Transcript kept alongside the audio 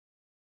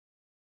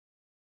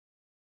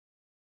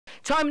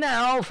Time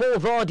now for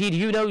the Did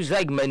You Know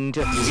segment.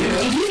 Did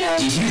you know?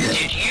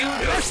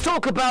 Let's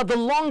talk about the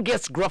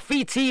longest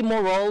graffiti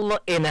mural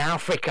in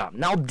Africa.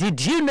 Now,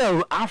 did you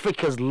know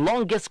Africa's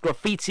longest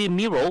graffiti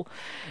mural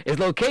is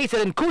located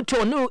in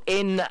Cotonou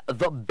in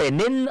the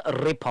Benin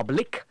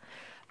Republic?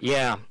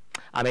 Yeah,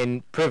 I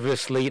mean,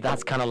 previously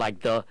that's kind of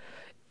like the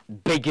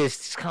biggest,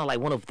 it's kind of like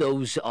one of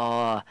those,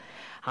 how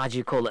do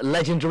you call it,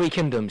 legendary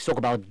kingdoms. Talk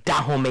about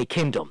Dahomey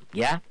Kingdom,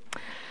 yeah?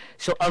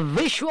 So a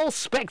visual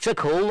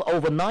spectacle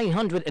over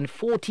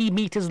 940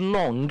 meters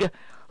long,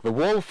 the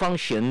wall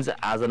functions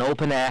as an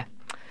open-air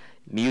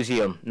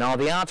museum. Now,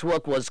 the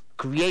artwork was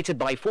created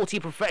by 40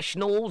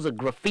 professionals, a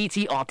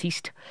graffiti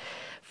artist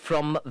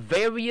from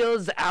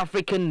various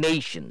African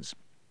nations,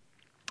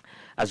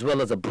 as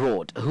well as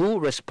abroad, who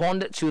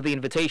responded to the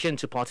invitation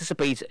to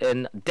participate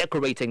in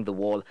decorating the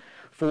wall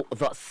for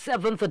the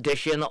 7th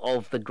edition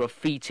of the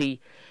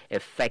Graffiti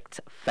Effect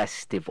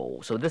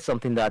Festival. So this is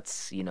something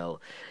that's,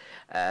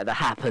 that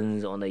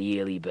happens on a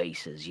yearly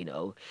basis,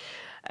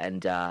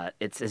 and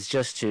it's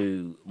just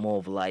to more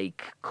of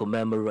like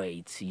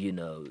commemorate,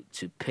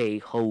 to pay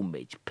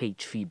homage, pay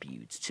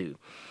tribute to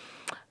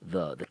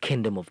the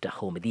kingdom of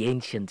Dahomey, the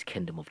ancient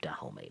kingdom of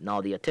Dahomey.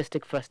 Now, the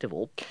artistic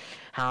festival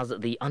has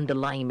the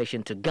underlying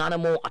mission to garner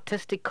more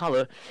artistic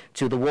color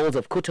to the walls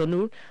of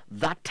Cotonou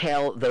that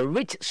tell the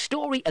rich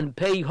story and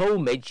pay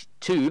homage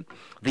to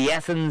the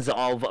essence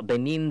of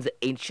Benin's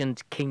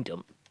ancient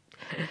kingdom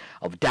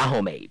of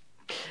Dahomey.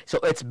 So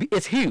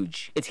it's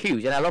huge,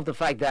 and I love the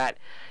fact that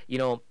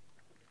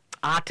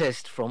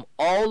artists from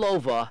all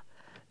over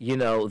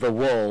the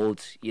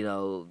world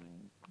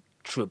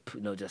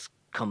troop just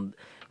come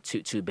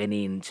to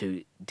Benin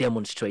to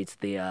demonstrate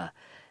their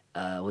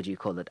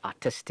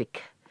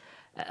artistic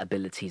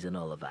abilities and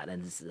all of that.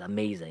 And it's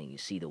amazing. You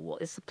see the wall.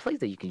 It's a place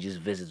that you can just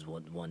visit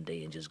one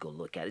day and just go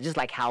look at it. Just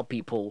like how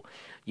people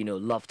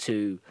love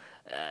to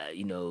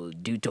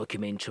do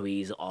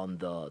documentaries on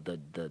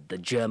the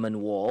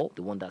German wall,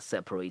 the one that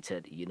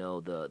separated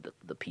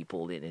the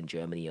people in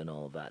Germany and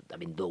all of that. I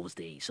mean, those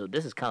days. So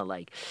this is kind of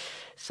like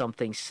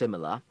something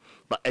similar,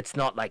 but it's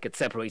not like it's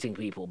separating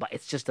people, but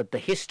it's just that the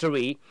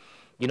history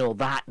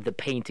that the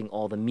painting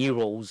or the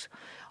murals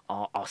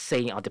are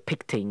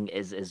depicting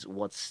is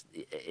what's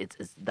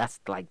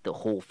that's like the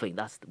whole thing.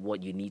 That's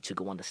what you need to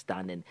go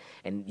understand,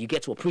 and you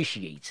get to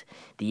appreciate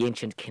the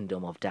ancient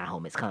kingdom of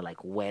Dahomey. It's kind of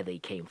like where they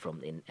came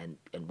from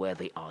and where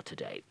they are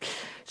today.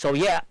 So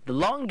yeah, the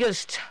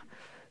longest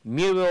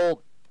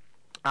mural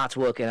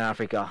artwork in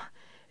Africa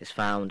is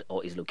found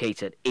or is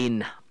located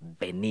in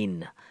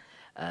Benin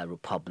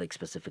Republic,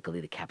 specifically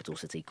the capital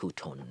city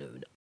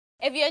Cotonou.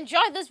 If you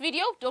enjoyed this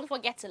video, don't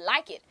forget to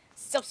like it,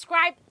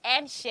 subscribe,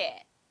 and share.